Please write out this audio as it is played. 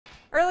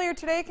Earlier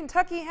today,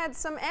 Kentucky had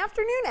some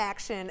afternoon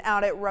action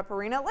out at Rupp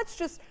Arena. Let's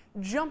just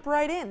jump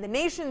right in. The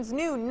nation's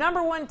new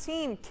 #1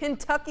 team,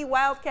 Kentucky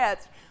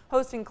Wildcats,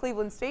 hosting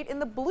Cleveland State in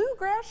the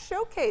Bluegrass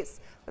Showcase.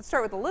 Let's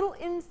start with a little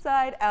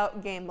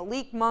inside-out game.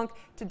 Malik Monk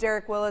to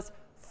Derek Willis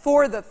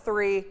for the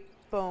three.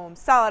 Boom.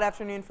 Solid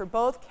afternoon for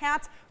both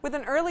Cats with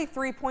an early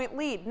 3-point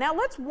lead. Now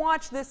let's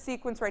watch this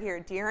sequence right here.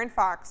 De'Aaron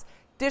Fox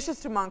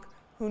dishes to Monk,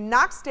 who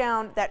knocks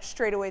down that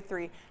straightaway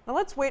three. Now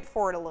let's wait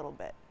for it a little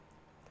bit.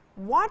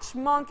 Watch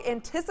Monk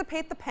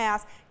anticipate the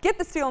pass, get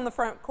the steal in the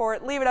front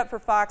court, leave it up for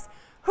Fox,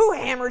 who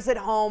hammers it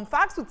home.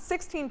 Fox with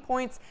 16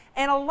 points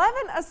and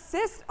 11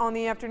 assists on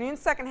the afternoon.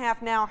 Second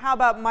half now. How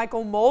about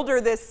Michael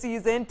Mulder this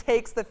season?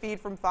 Takes the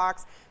feed from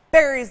Fox,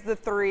 buries the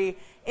three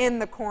in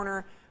the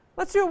corner.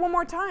 Let's do it one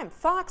more time.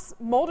 Fox,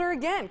 Mulder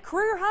again.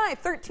 Career high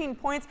 13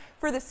 points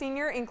for the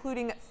senior,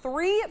 including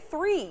 3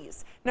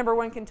 threes.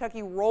 #1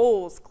 Kentucky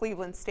rolls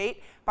Cleveland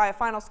State by a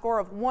final score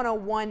of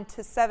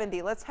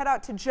 101-70. Let's head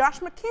out to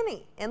Josh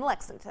McKinney in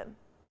Lexington.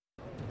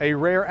 A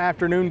rare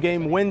afternoon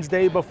game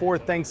Wednesday before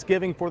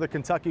Thanksgiving for the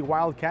Kentucky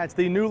Wildcats,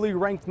 the newly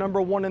ranked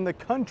 #1 in the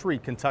country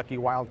Kentucky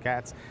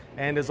Wildcats.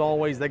 And as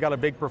always, they got a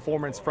big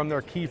performance from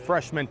their key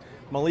freshmen,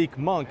 Malik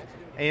Monk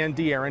and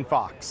De'Aaron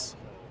Fox.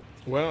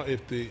 Well,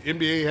 if the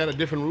NBA had a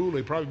different rule,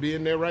 they'd probably be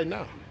in there right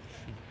now.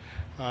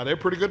 They're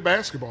pretty good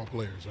basketball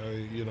players,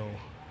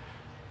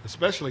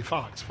 especially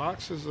Fox.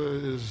 Fox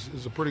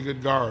is a pretty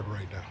good guard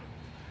right now.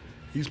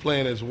 He's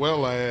playing as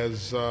well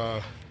as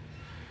I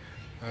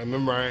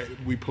remember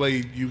we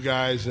played you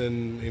guys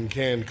in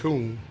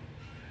Cancun,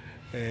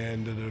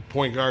 and the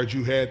point guard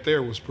you had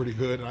there was pretty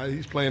good.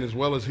 He's playing as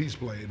well as he's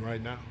playing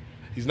right now.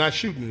 He's not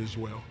shooting as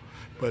well,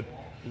 but,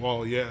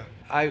 well, yeah.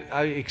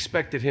 I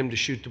expected him to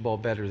shoot the ball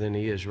better than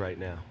he is right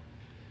now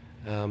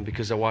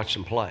because I watched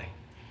him play.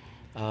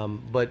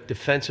 But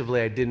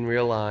defensively, I didn't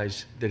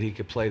realize that he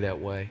could play that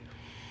way.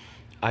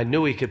 I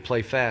knew he could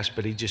play fast,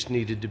 but he just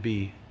needed to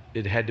be,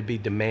 it had to be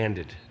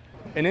demanded.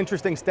 An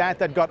interesting stat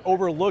that got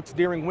overlooked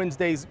during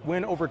Wednesday's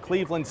win over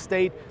Cleveland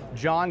State.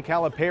 John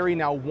Calipari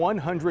now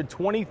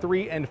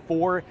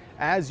 123-4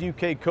 as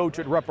UK coach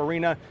at Rupp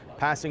Arena,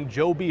 passing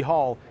Joe B.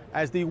 Hall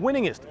as the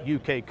winningest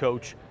UK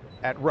coach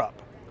at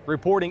Rupp.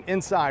 Reporting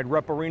inside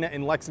Rupp Arena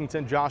in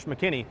Lexington, Josh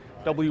McKinney,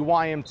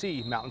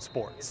 WYMT Mountain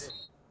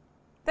Sports.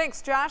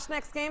 Thanks, Josh.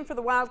 Next game for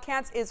the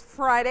Wildcats is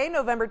Friday,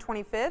 November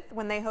 25th,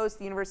 when they host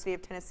the University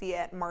of Tennessee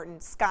at Martin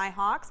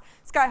Skyhawks.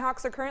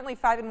 Skyhawks are currently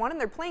 5-1, and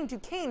they're playing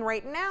Duquesne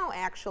right now,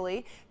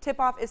 actually.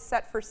 Tip-off is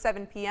set for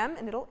 7 p.m.,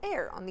 and it'll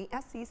air on the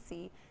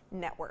SEC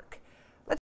network.